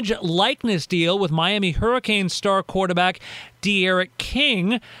 image, likeness deal with Miami Hurricanes star quarterback De'Aaron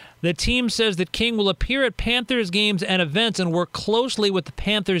King. The team says that King will appear at Panthers games and events and work closely with the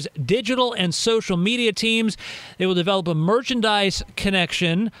Panthers' digital and social media teams. They will develop a merchandise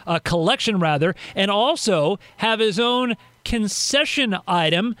collection, and also have his own concession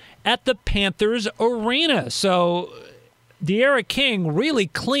item at the Panthers arena. So De'Aaron King really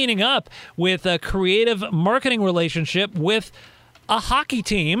cleaning up with a creative marketing relationship with a hockey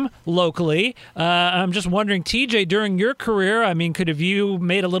team locally. I'm just wondering, TJ, during your career, could have you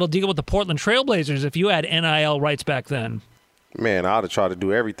made a little deal with the Portland Trailblazers if you had NIL rights back then? Man, I ought to try to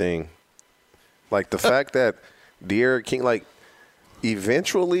do everything. Like the fact that De'Aaron King,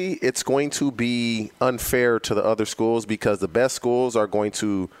 eventually it's going to be unfair to the other schools because the best schools are going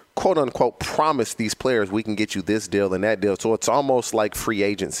to, quote unquote, promise these players we can get you this deal and that deal. So it's almost like free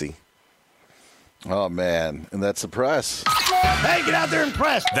agency. Oh, man. And that's the press. Hey, get out there and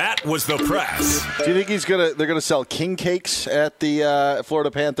press. That was the press. Do you think they're gonna sell king cakes at the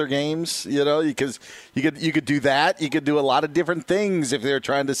Florida Panther games? You know, because you could do that. You could do a lot of different things if they're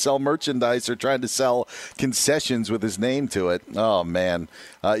trying to sell merchandise or trying to sell concessions with his name to it. Oh, man.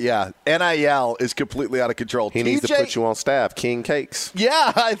 Yeah, NIL is completely out of control. He needs to put you on staff, King Cakes.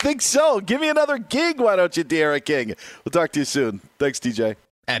 Yeah, I think so. Give me another gig, why don't you, De'Aaron King? We'll talk to you soon. Thanks, TJ.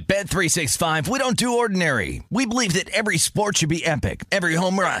 At Bet365, we don't do ordinary. We believe that every sport should be epic. Every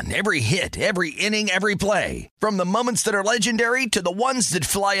home run, every hit, every inning, every play. From the moments that are legendary to the ones that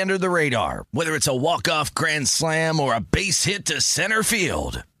fly under the radar. Whether it's a walk-off grand slam or a base hit to center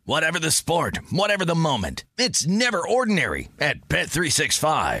field. Whatever the sport, whatever the moment. It's never ordinary at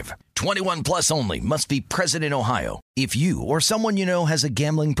Bet365. 21 plus only. Must be present in Ohio. If you or someone you know has a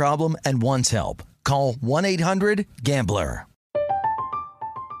gambling problem and wants help, call 1-800-GAMBLER.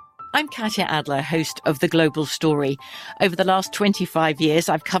 I'm Katya Adler, host of The Global Story. Over the last 25 years,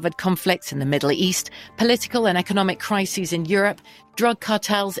 I've covered conflicts in the Middle East, political and economic crises in Europe, drug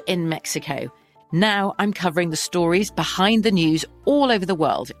cartels in Mexico. Now I'm covering the stories behind the news all over the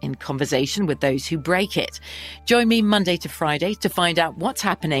world in conversation with those who break it. Join me Monday to Friday to find out what's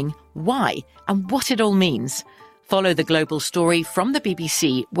happening, why, and what it all means. Follow The Global Story from the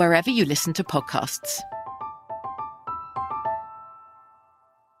BBC wherever you listen to podcasts.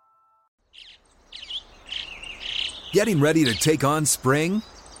 Getting ready to take on spring?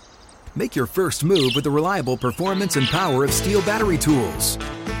 Make your first move with the reliable performance and power of Steel battery tools.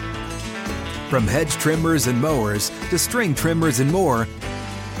 From hedge trimmers and mowers to string trimmers and more,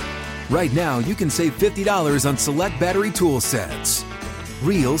 right now you can save $50 on select battery tool sets.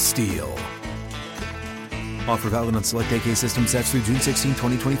 Real Steel. Offer valid on select AK system sets through June 16,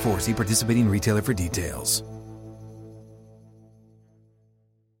 2024. See participating retailer for details.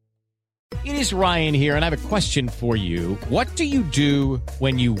 It is Ryan here, and I have a question for you. What do you do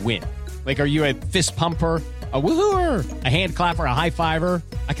when you win? Like, are you a fist pumper, a woohooer, a hand clapper, a high fiver?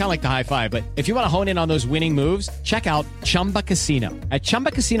 I kind of like the high five, but if you want to hone in on those winning moves, check out Chumba Casino. At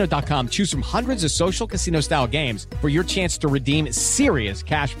ChumbaCasino.com, choose from hundreds of social casino-style games for your chance to redeem serious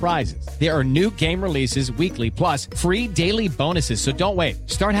cash prizes. There are new game releases weekly, plus free daily bonuses, so don't wait.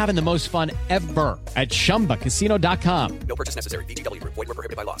 Start having the most fun ever at ChumbaCasino.com. No purchase necessary. VGW Group. Void where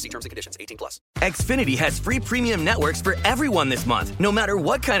prohibited by law. See terms and conditions. 18+. Xfinity has free premium networks for everyone this month, no matter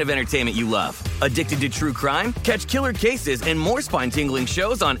what kind of entertainment you love. Addicted to true crime? Catch killer cases and more spine-tingling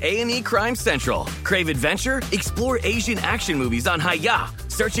shows on A&E Crime Central. Crave adventure? Explore Asian action movies on Hi-YAH.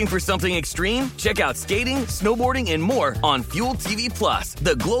 Searching for something extreme? Check out skating, snowboarding, and more on Fuel TV Plus,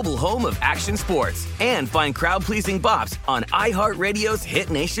 the global home of action sports. And find crowd-pleasing bops on iHeartRadio's Hit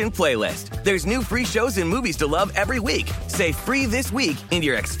Nation playlist. There's new free shows and movies to love every week. Say free this week in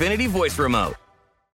your Xfinity voice remote.